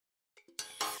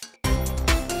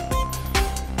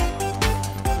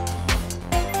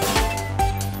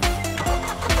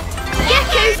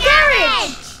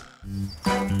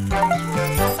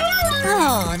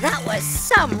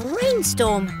Come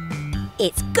rainstorm.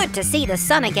 It's good to see the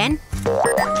sun again.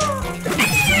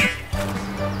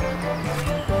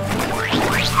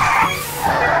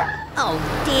 Oh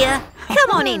dear. Come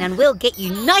on in and we'll get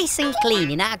you nice and clean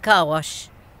in our car wash.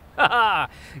 Ha!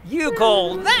 You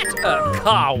call that a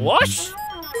car wash?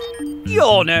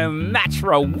 You're no match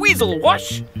for a Weasel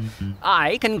wash.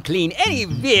 I can clean any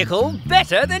vehicle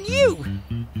better than you.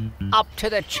 Up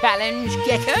to the challenge,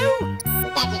 Gecko?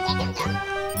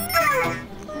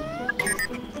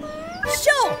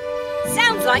 Sure.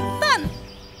 Sounds like fun.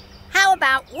 How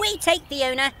about we take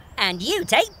Fiona and you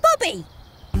take Bobby?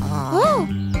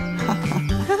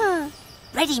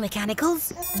 Ready,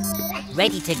 mechanicals?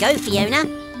 Ready to go, Fiona?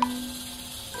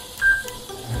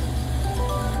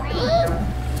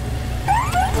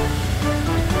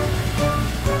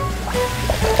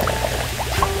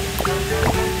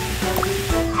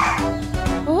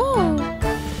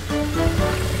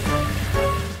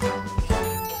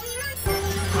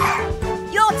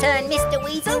 Your turn, Mr.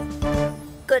 Weasel.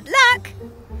 Good luck.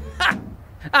 Ha!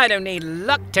 I don't need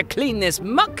luck to clean this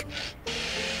muck.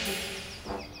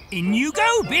 In you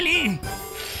go, Billy!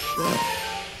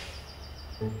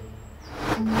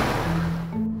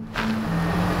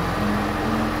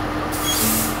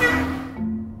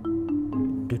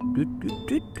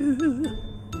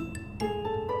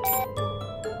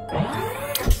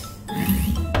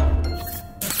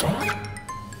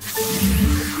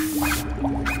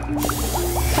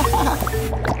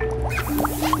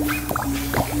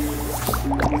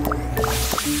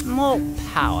 More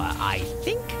power, I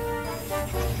think.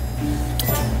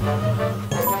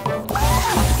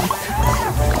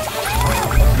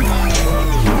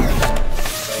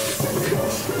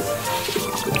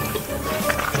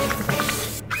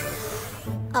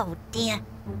 Oh dear,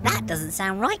 that doesn't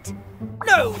sound right.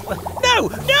 No! No!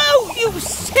 No! You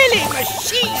silly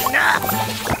machine!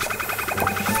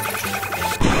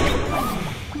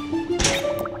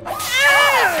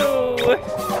 Ow!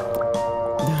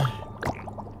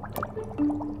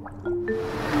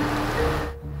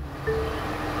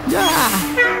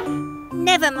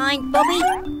 Never mind, Bobby.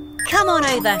 Come on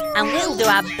over and we'll do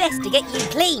our best to get you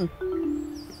clean.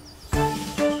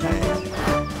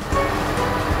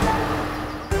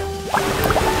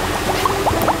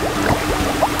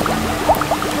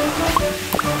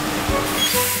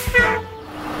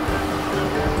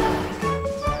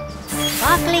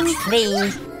 Sparkling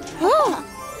clean.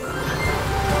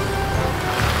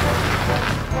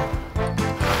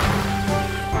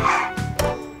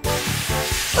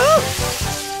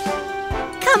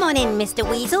 Come on in, Mr.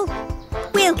 Weasel.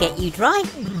 We'll get you dry.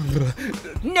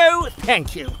 No,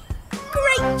 thank you.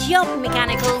 Great job,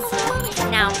 mechanicals.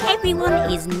 Now everyone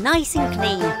is nice and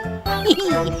clean.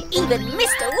 Even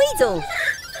Mr. Weasel.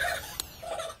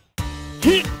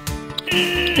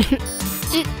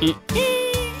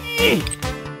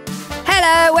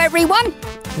 Hello, everyone.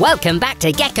 Welcome back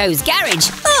to Gecko's garage.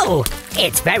 Oh,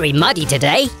 it's very muddy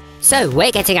today, so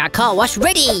we're getting our car wash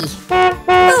ready.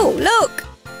 Oh, look.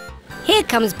 Here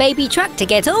comes Baby Truck to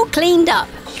get all cleaned up.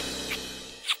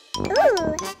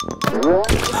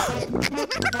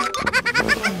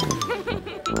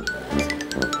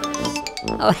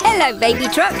 Oh, hello, Baby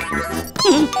Truck.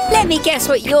 Let me guess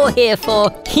what you're here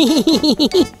for.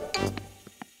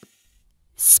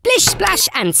 Splish, splash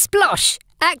and splosh.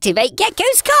 Activate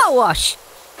Gecko's car wash.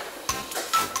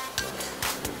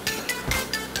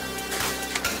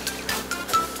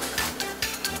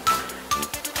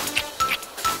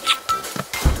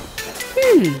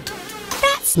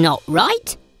 That's not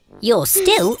right. You're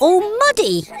still all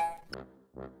muddy.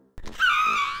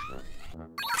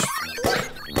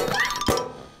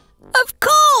 Of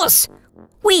course!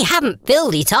 We haven't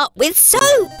filled it up with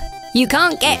soap. You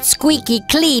can't get squeaky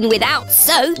clean without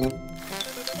soap.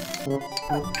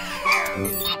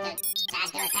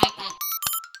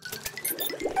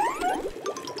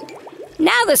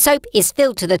 Now the soap is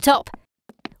filled to the top.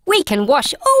 We can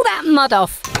wash all that mud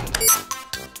off.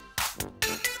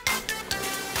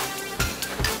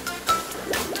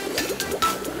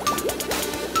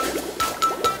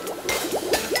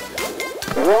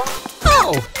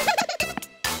 Oh!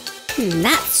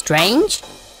 That's strange.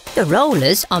 The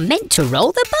rollers are meant to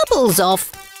roll the bubbles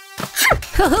off.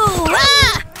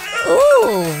 Hoo-hoo-ah!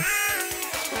 Ooh!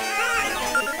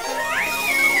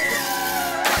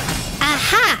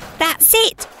 Aha! That's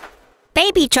it!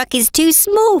 Baby Truck is too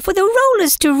small for the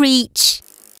rollers to reach.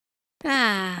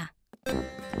 Ah.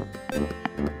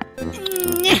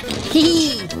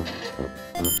 Hee.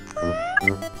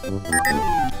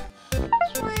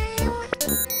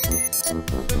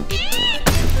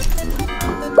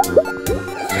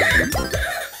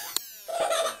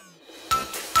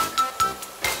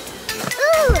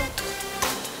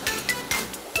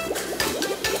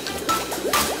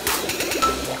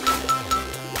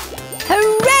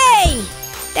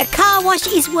 car wash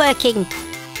is working.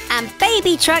 And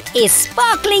baby truck is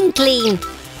sparkling clean.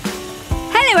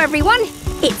 Hello everyone,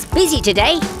 it's busy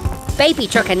today. Baby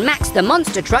truck and Max the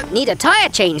monster truck need a tyre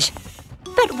change.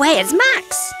 But where's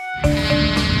Max?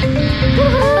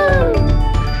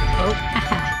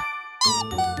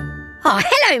 Oh,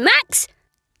 hello Max.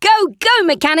 Go, go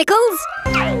mechanicals.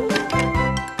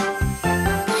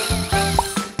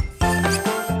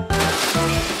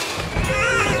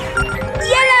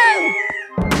 Yellow!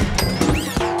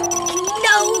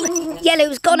 No,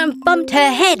 Yellow's gone and bumped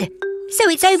her head. So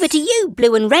it's over to you,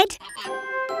 Blue and Red.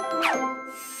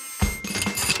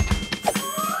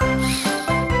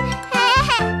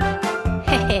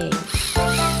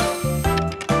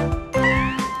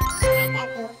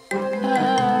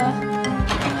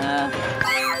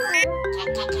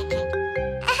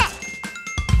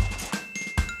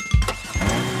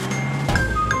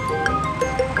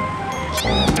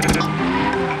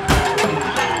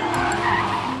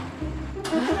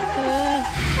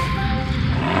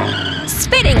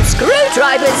 Spinning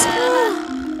screwdrivers!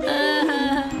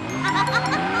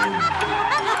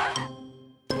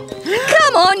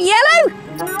 Come on, Yellow!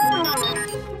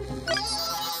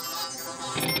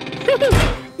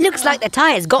 Looks like the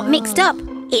tyres got mixed up.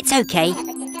 It's okay.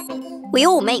 We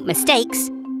all make mistakes.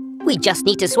 We just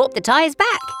need to swap the tyres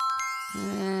back.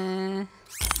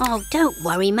 Oh, don't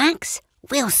worry, Max.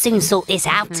 We'll soon sort this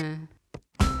out.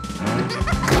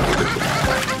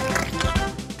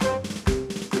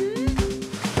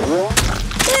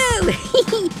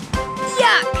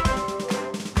 Yuck!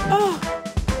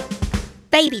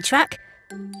 Baby truck,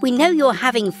 we know you're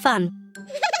having fun,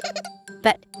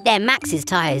 but they're Max's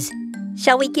tyres.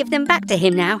 Shall we give them back to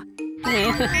him now?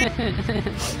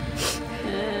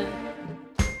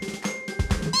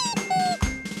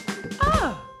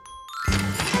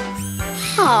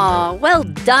 Oh, well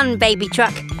done, baby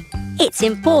truck. It's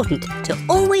important to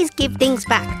always give things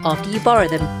back after you borrow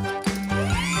them.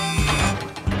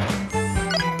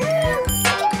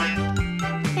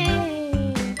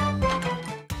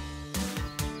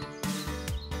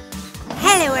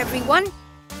 Hello everyone,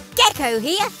 Gecko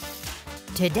here.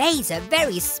 Today's a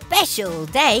very special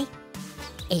day.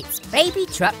 It's Baby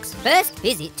Truck's first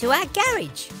visit to our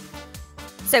garage.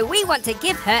 So we want to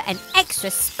give her an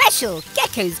extra special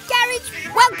Gecko's Garage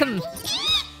welcome.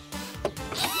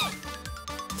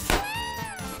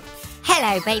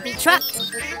 Hello, Baby Truck.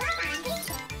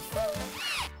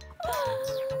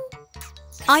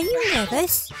 Are you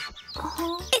nervous?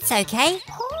 It's okay.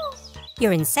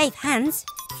 You're in safe hands.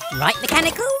 Right,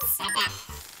 mechanicals?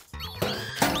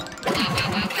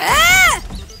 Ah!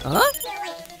 Huh?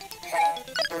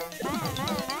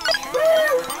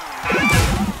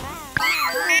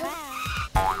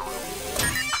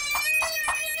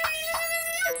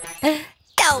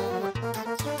 Go!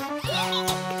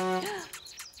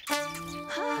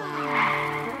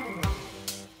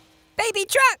 Baby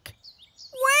truck!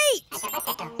 Wait!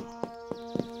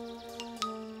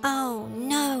 Oh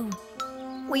no!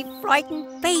 We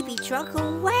frightened Baby Truck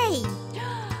away.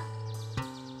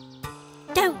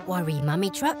 Don't worry, Mummy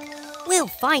Truck. We'll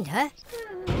find her.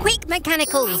 Quick,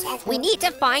 mechanicals! We need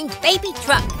to find Baby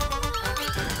Truck.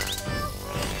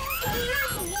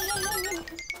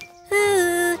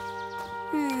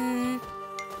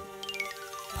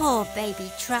 Poor Baby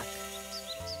Truck.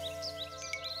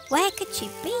 Where could she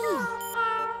be?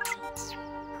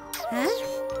 Huh?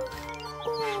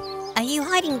 Are you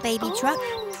hiding, Baby Truck?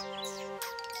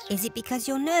 Is it because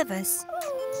you're nervous?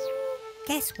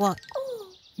 Guess what?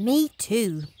 Me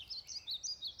too.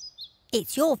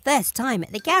 It's your first time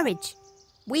at the garage.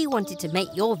 We wanted to make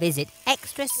your visit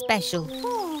extra special.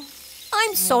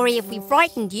 I'm sorry if we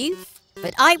frightened you,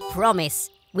 but I promise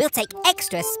we'll take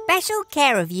extra special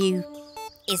care of you.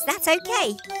 Is that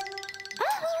okay?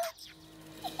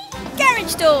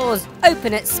 Garage doors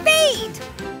open at speed.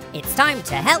 It's time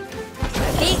to help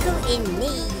a vehicle in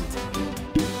need.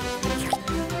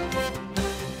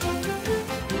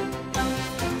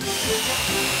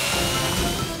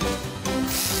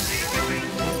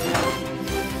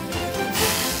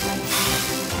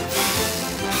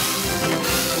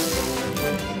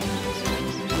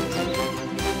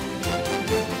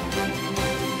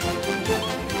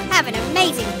 Have an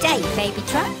amazing day, Baby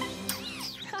Truck.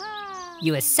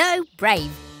 You are so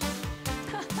brave.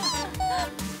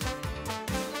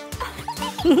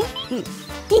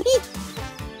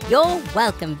 You're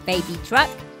welcome, Baby Truck.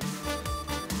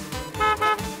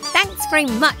 Thanks very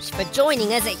much for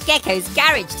joining us at Gecko's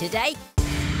Garage today.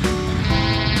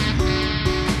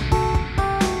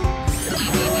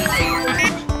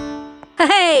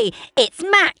 Hey, it's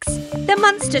Max, the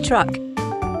monster truck.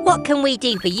 What can we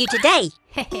do for you today?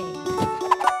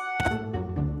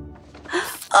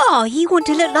 Oh, you want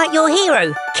to look like your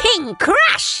hero, King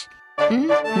Crash?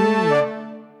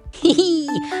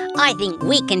 I think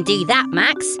we can do that,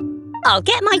 Max. I'll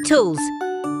get my tools.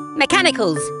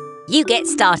 Mechanicals, you get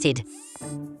started.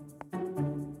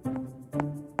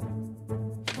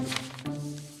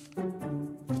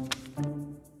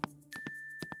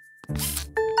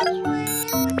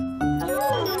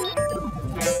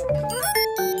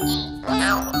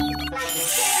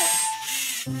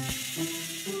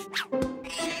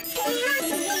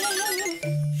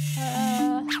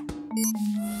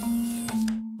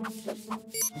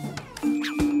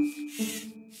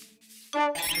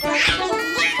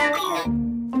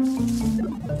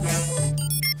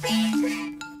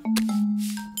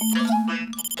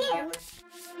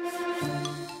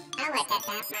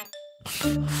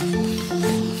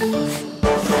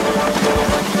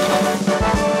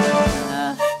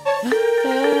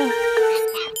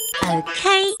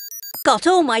 Okay, got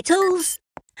all my tools.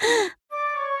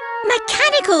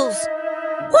 Mechanicals!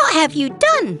 What have you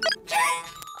done?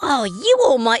 Oh, you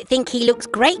all might think he looks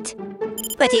great,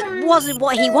 but it wasn't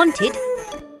what he wanted.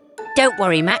 Don't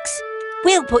worry, Max.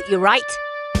 We'll put you right.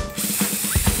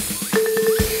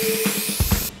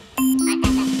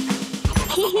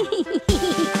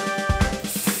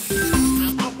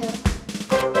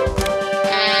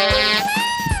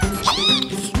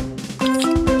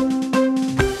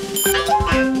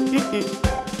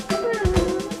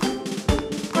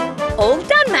 All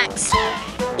done, Max.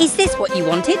 Is this what you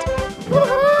wanted?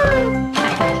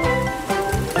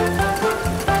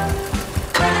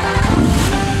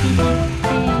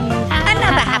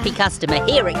 Another happy customer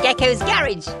here at Gecko's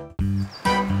garage.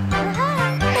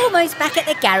 Almost back at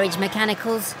the garage,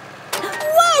 Mechanicals.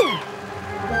 Whoa!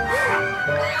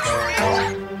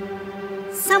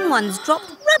 Someone's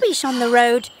dropped rubbish on the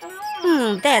road.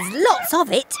 There's lots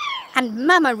of it, and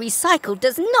Mama Recycle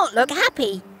does not look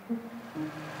happy.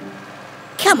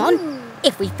 Come on,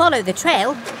 if we follow the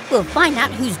trail, we'll find out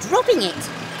who's dropping it.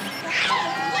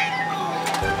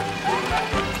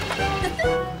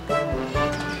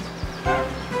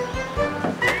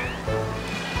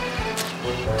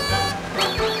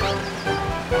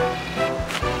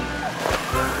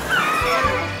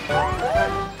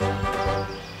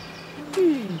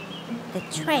 The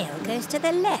trail goes to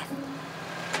the left.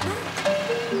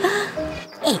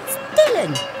 It's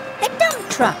Dylan, the dump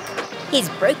truck. His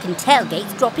broken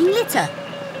tailgate's dropping litter.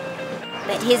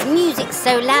 But his music's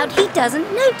so loud he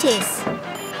doesn't notice.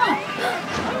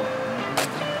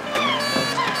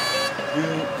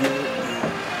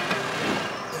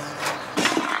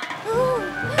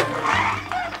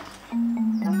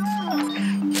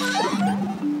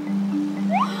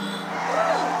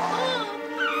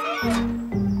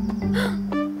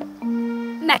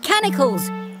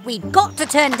 Mechanicals! We've got to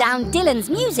turn down Dylan's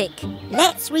music.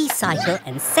 Let's recycle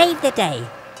and save the day.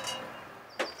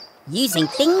 Using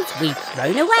things we've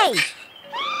thrown away.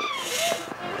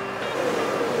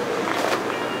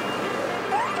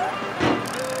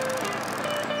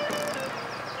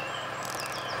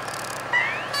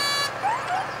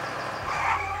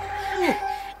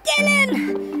 Dylan!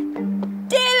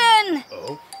 Dylan!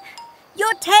 Oh?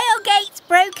 Your tailgate's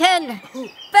broken.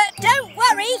 But don't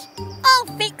worry,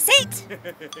 I'll fix it.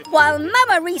 While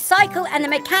Mama Recycle and the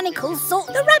Mechanicals sort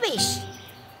the rubbish.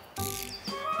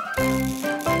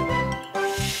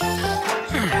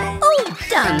 All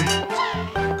done.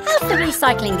 How's the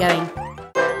recycling going?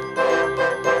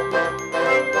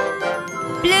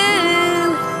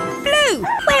 Blue! Blue,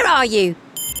 where are you?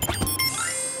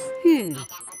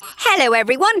 Hello,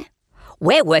 everyone.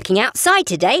 We're working outside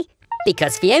today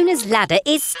because Fiona's ladder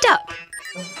is stuck.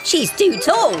 She's too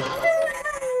tall.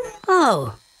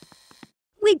 Oh.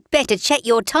 We'd better check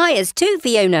your tyres too,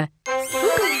 Fiona.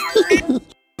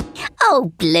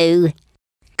 Oh, Blue.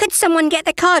 Could someone get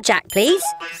the car jack, please?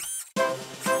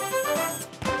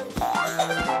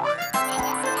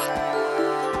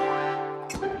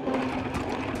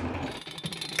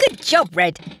 Good job,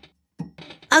 Red.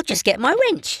 I'll just get my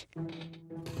wrench.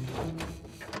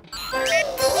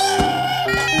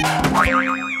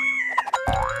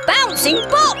 Bouncing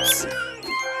bots!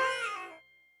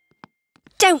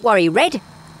 Don't worry, Red.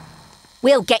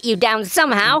 We'll get you down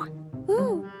somehow.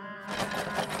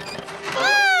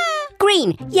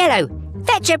 Green, yellow,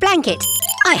 fetch a blanket.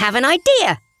 I have an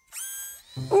idea.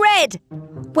 Red,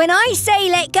 when I say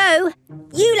let go,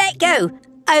 you let go,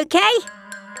 okay?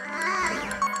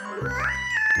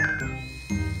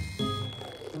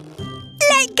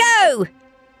 Let go!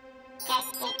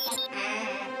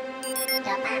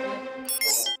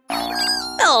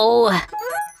 Oh.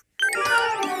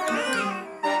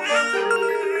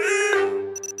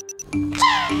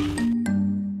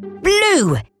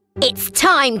 Blue,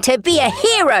 Time to be a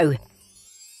hero.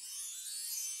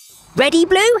 Ready,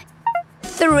 Blue?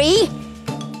 3,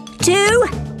 2,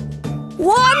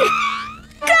 1,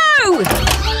 go!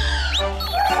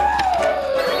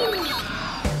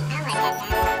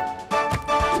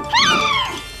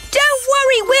 Don't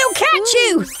worry, we'll catch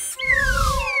you!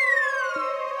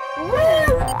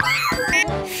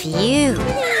 Phew!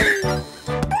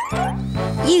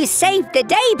 You saved the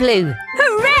day, Blue!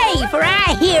 Hooray for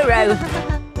our hero!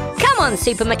 Come on,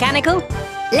 Super Mechanical.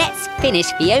 Let's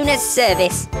finish Fiona's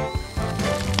service.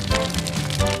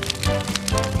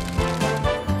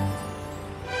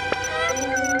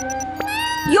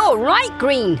 You're right,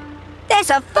 Green.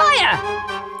 There's a fire.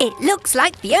 It looks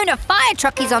like Fiona fire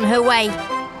truck is on her way.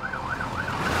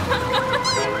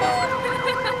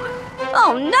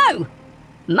 Oh no!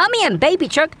 Mummy and Baby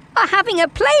Truck are having a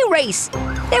play race.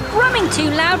 They're brumming too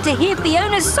loud to hear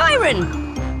Fiona's siren.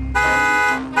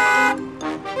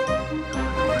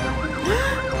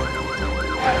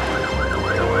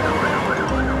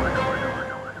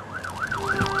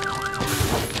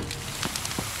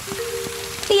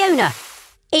 Fiona,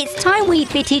 it's time we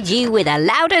fitted you with a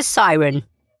louder siren.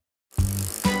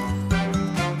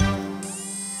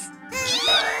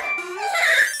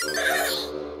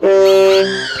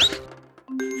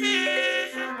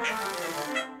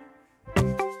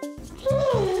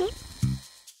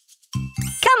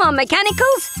 Come on,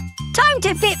 Mechanicals! Time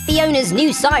to fit Fiona's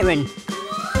new siren.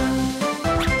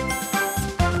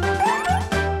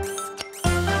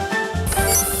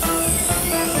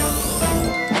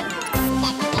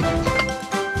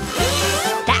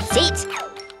 That's it!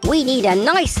 We need a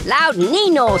nice loud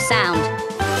nee-naw sound.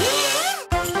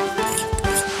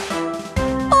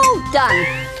 All done!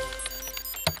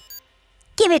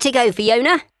 Give it a go,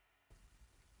 Fiona.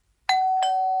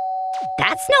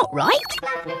 That's not right.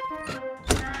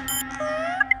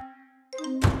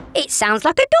 It sounds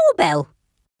like a doorbell.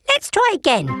 Let's try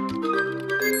again.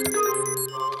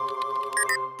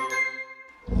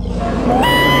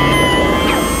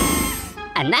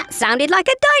 And that sounded like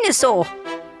a dinosaur.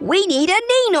 We need a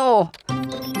nee-naw.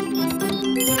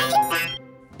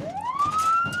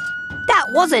 That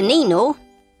was a nee-naw,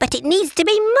 but it needs to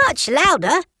be much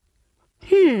louder.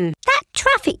 That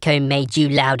traffic cone made you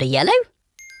louder, Yellow.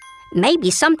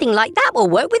 Maybe something like that will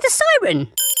work with the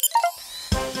siren.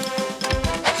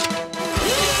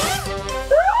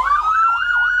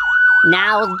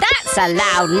 Now that's a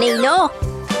loud nee-naw.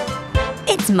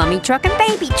 It's Mummy Truck and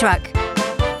Baby Truck.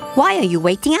 Why are you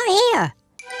waiting out here?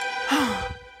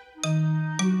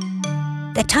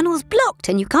 The tunnel's blocked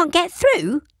and you can't get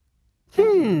through?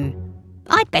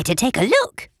 I'd better take a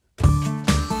look.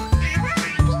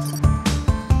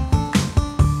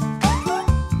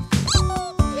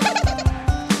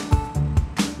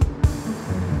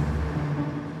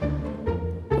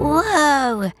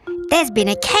 Whoa! There's been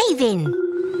a cave-in.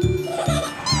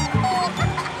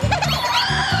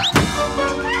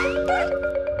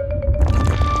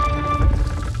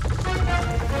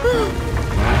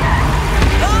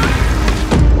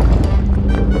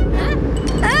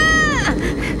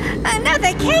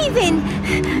 Another cave-in!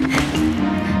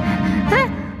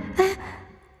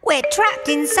 We're trapped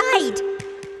inside.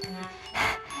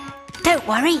 Don't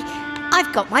worry,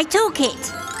 I've got my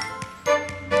toolkit.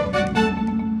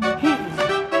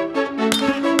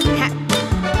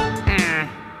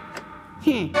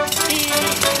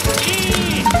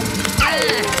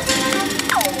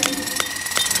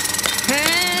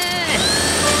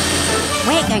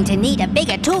 We're going to need a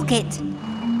bigger toolkit.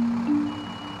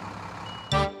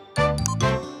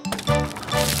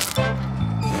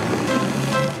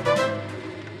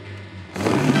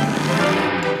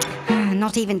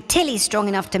 Not even Tilly's strong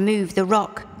enough to move the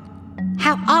rock.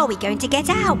 How are we going to get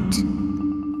out?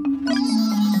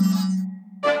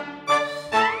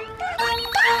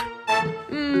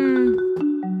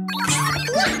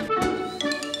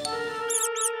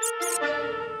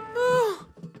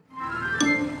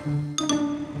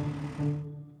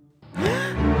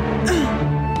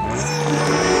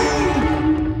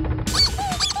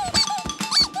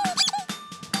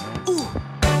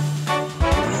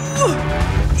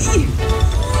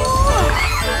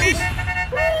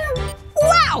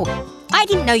 I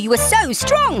didn't know you were so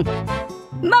strong!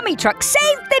 Mummy Truck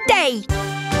saved the day!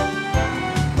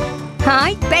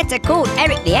 I'd better call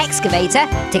Eric the excavator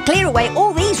to clear away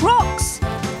all these rocks.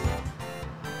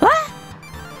 What?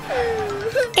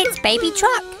 It's Baby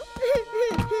Truck.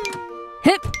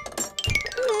 Hup.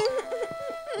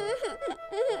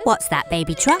 What's that,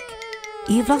 Baby Truck?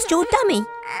 You've lost your dummy.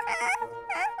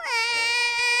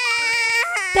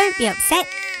 Don't be upset.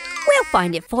 We'll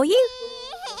find it for you.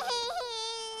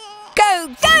 Go,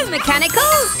 go,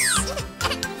 Mechanicals!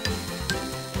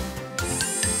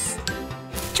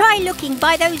 Try looking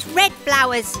by those red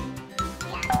flowers.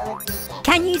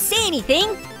 Can you see anything?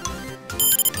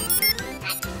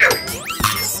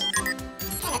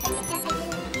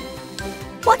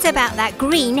 What about that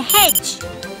green hedge?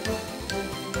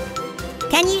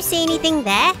 Can you see anything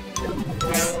there?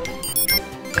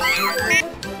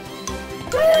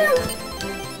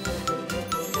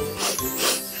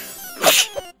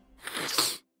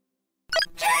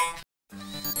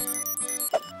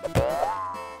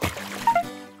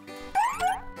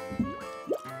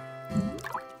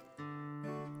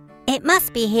 It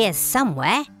must be here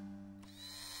somewhere.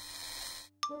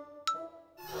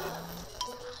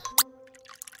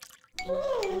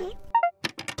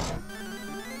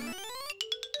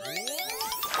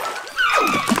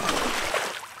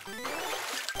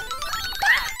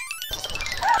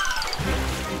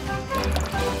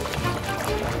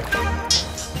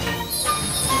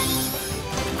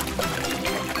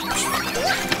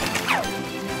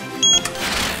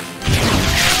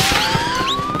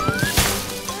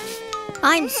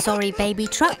 I'm sorry, baby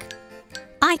truck.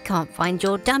 I can't find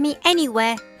your dummy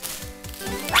anywhere.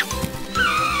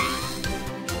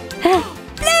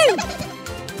 Blue!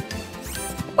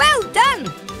 Well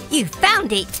done! You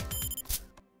found it.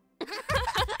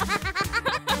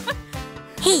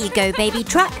 Here you go, baby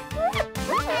truck.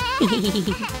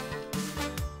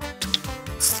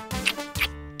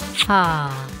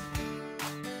 Ah.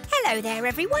 Hello there,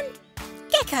 everyone.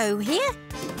 Gecko here.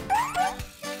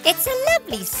 It's a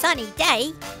lovely sunny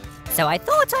day, so I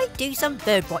thought I'd do some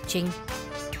bird watching.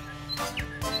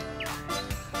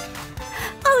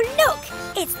 Oh look,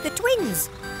 it's the twins,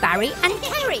 Barry and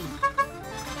Carrie.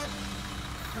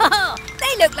 Oh,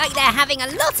 they look like they're having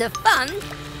a lot of fun.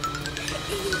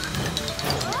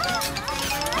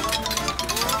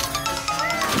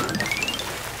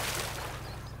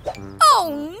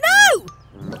 Oh no!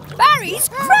 Barry's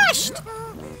crashed!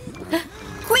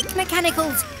 Quick,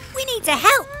 mechanicals, we need to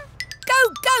help.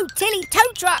 Go, go, Tilly tow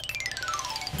truck!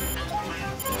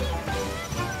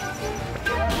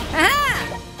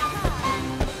 Aha!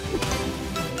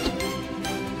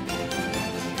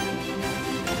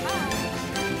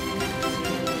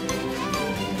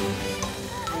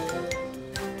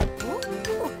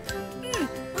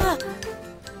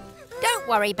 Don't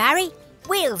worry, Barry.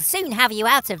 We'll soon have you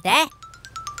out of there.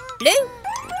 Blue?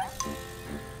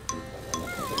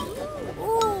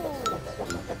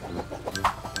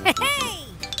 Hey!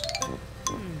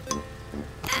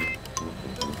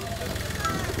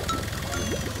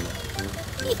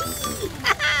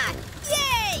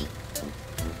 Yay!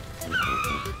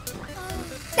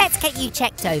 Let's get you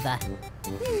checked over.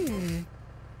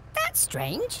 That's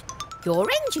strange. Your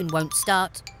engine won't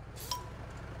start.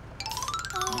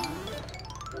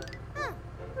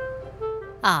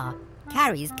 Ah,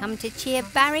 Carrie's come to cheer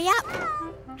Barry up.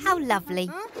 How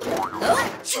lovely.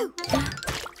 Oh,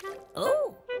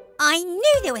 oh, I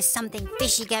knew there was something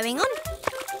fishy going on.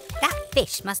 That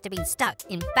fish must have been stuck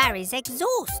in Barry's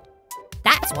exhaust.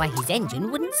 That's why his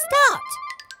engine wouldn't start.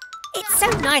 It's so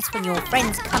nice when your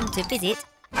friends come to visit.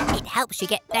 It helps you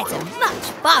get better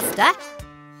much faster.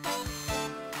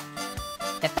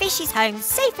 The fish is home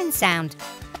safe and sound.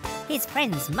 His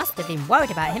friends must have been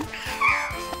worried about him.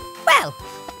 Well,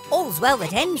 all's well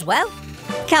that ends well.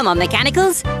 Come on,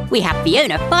 mechanicals. We have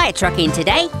Fiona fire truck in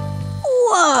today.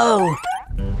 Whoa!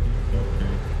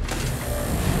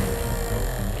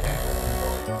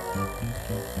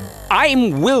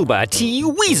 I'm Wilbur T.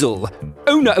 Weasel,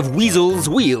 owner of Weasel's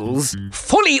Wheels,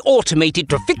 fully automated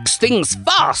to fix things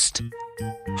fast.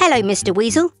 Hello, Mr.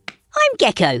 Weasel. I'm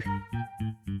Gecko.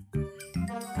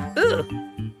 Ugh.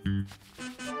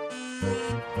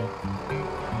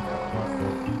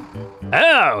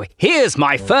 Oh, here's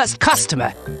my first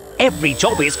customer. Every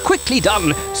job is quickly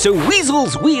done, so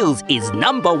Weasel's Wheels is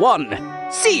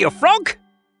 #1. See you, frog?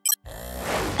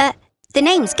 The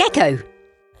name's Gecko.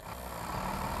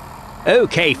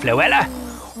 OK, Floella.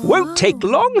 Won't take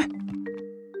long.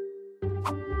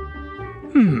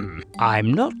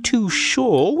 I'm not too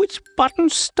sure which button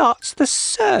starts the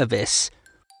service.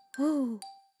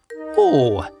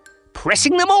 Oh,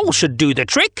 pressing them all should do the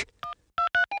trick.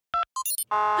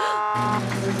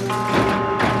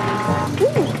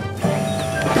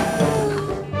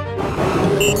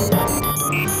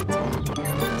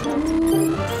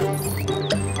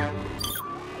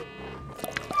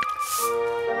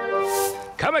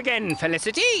 Come again,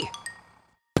 Felicity.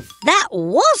 That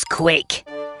was quick.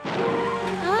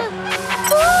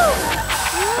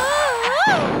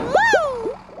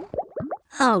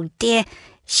 Oh dear,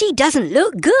 she doesn't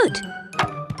look good.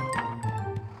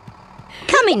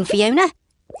 Come in, Fiona.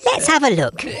 Let's have a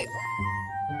look.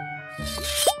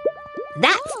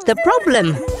 That's the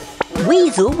problem.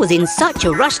 Weasel was in such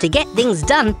a rush to get things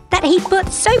done that he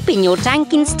put soap in your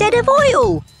tank instead of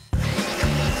oil.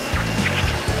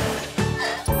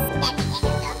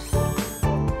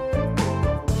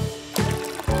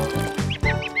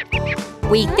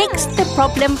 We fixed the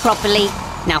problem properly.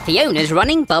 Now Fiona's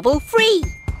running bubble-free.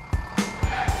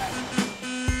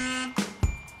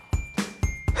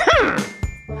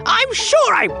 I'm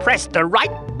sure I pressed the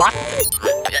right button.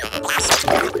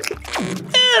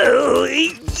 Oh,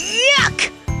 yuck!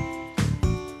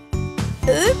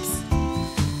 Oops.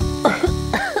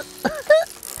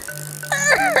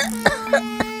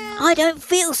 I don't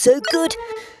feel so good.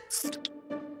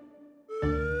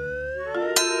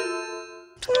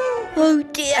 Oh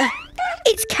dear,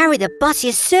 it's Carry the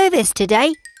Bus's service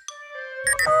today.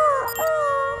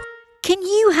 Can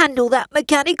you handle that,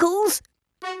 Mechanicals?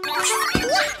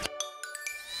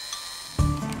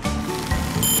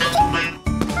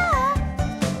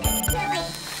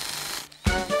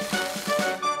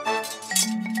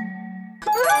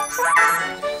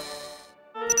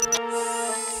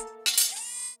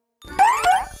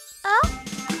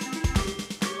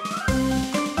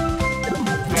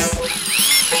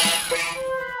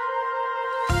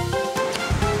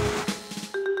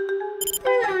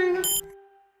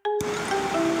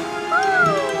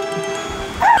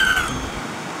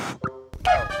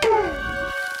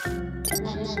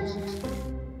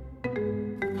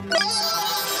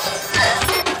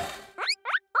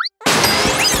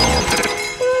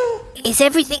 Is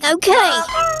everything okay?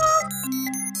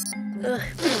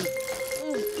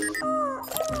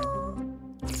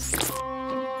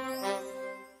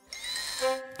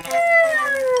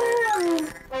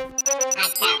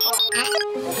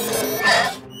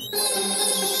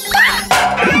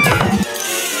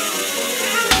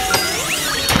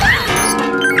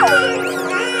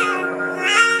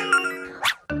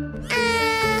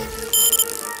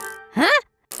 Huh?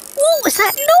 What was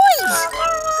that noise?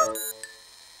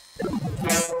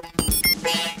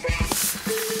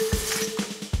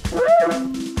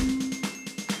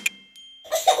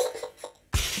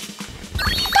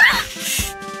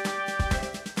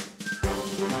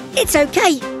 It's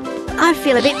okay. I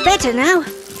feel a bit better now.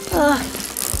 Huh?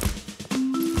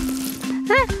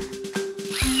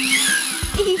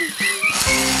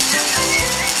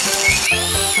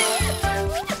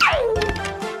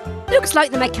 Looks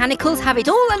like the Mechanicals have it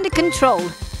all under control.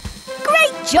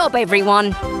 Great job,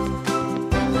 everyone.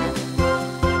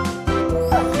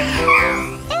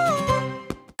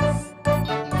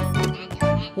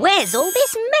 Where's all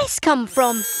this mess come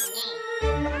from?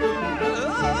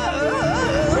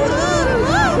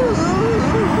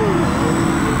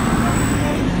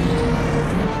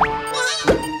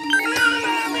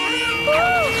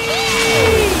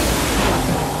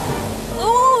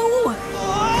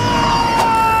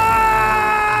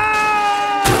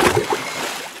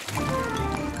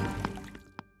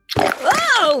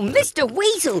 Mr.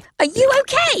 Weasel, are you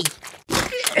okay?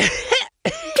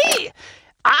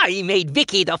 I made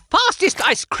Vicky the fastest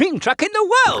ice cream truck in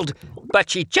the world, but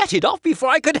she jetted off before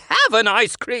I could have an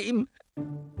ice cream.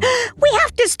 We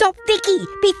have to stop Vicky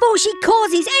before she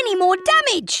causes any more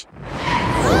damage.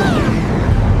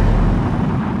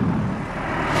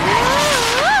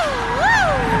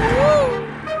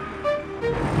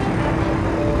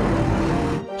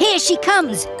 Here she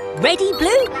comes. Ready,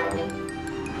 Blue?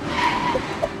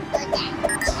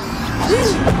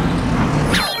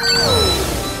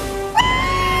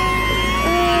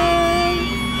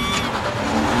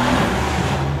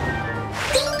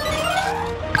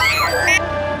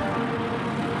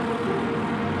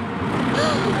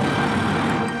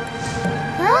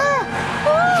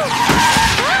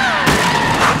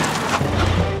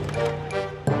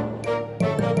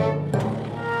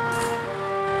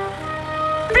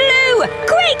 Blue,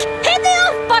 quick, hit the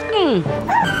off button.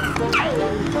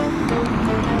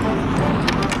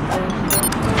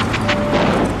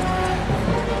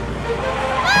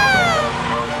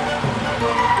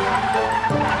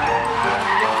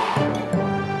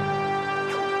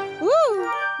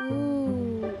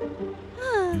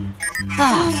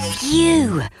 Oh,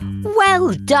 phew!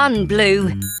 Well done,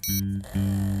 Blue.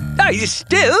 I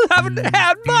still haven't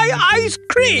had my ice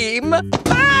cream.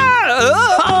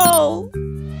 Oh!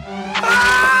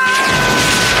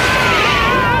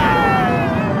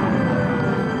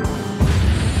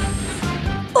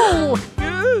 Oh!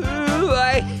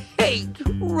 I hate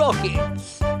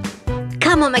rockets.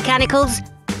 Come on, Mechanicals.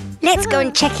 Let's go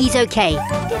and check he's okay.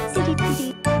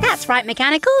 That's right,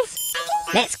 Mechanicals.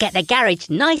 Let's get the garage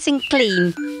nice and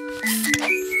clean.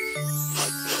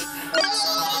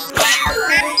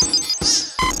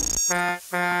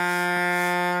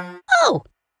 Oh,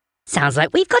 Sounds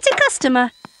like we've got a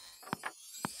customer.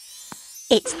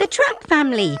 It's the Truck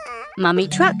family. Mummy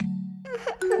Truck,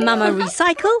 Mama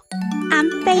Recycle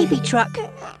and Baby Truck,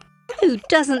 who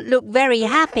doesn't look very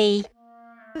happy.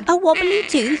 A wobbly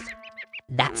tooth?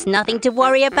 That's nothing to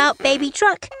worry about, Baby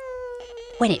Truck.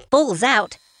 When it falls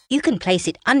out, you can place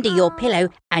it under your pillow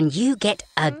and you get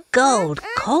a gold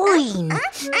coin.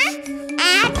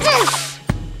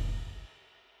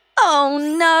 Oh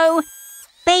no!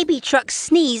 Baby Truck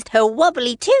sneezed her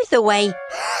wobbly tooth away.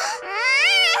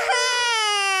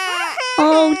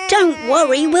 Oh, don't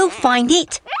worry, we'll find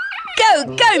it.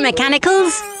 Go, go,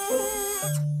 Mechanicals!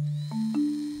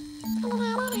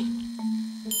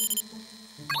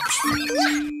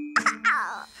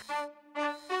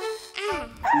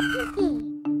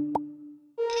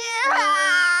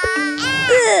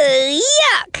 Ugh,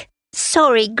 yuck!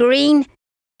 Sorry, Green.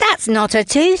 That's not a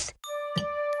tooth.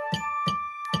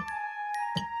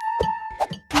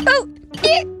 Oh!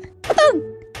 Oh!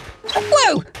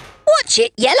 Whoa! Watch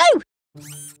it, Yellow!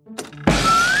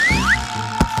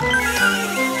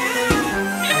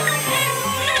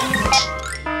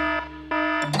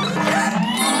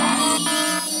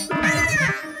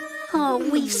 Oh,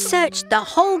 we've searched the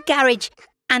whole garage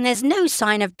and there's no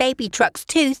sign of Baby Truck's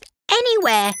tooth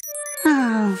anywhere.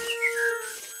 Oh.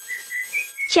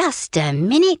 Just a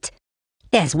minute.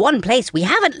 There's one place we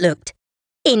haven't looked.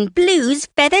 In Blue's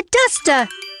feather duster.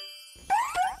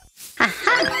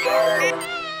 Aha!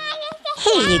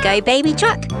 Here you go, Baby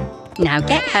Truck. Now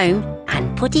get home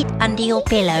and put it under your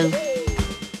pillow.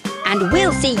 And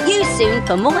we'll see you soon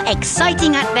for more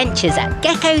exciting adventures at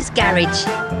Gecko's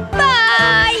Garage.